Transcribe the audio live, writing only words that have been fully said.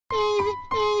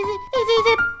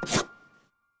ezyZip.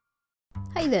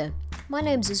 Hey there, my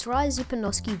name is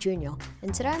ezyZip Jr.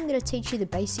 and today I'm going to teach you the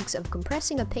basics of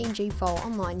compressing a PNG file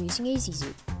online using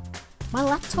ezyZip. My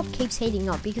laptop keeps heating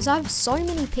up because I have so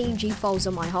many PNG files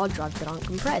on my hard drive that aren't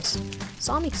compressed,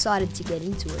 so I'm excited to get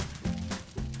into it.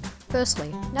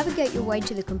 Firstly, navigate your way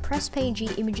to the Compressed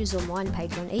PNG Images Online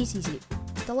page on ezyZip.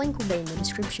 The link will be in the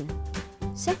description.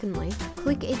 Secondly,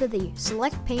 click either the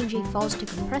Select PNG Files to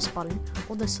Compress button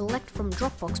or the Select from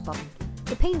Dropbox button.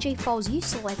 The PNG files you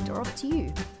select are up to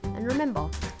you. And remember,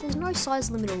 there's no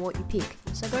size limit on what you pick,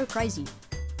 so go crazy.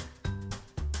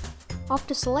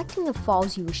 After selecting the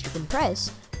files you wish to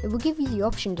compress, it will give you the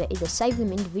option to either save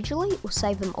them individually or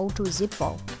save them all to a zip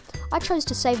file. I chose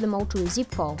to save them all to a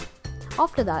zip file.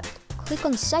 After that, click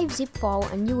on Save Zip File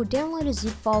and you will download a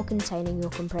zip file containing your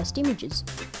compressed images.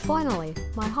 Finally,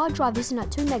 my hard drive isn't at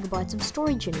 2 MB of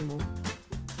storage anymore.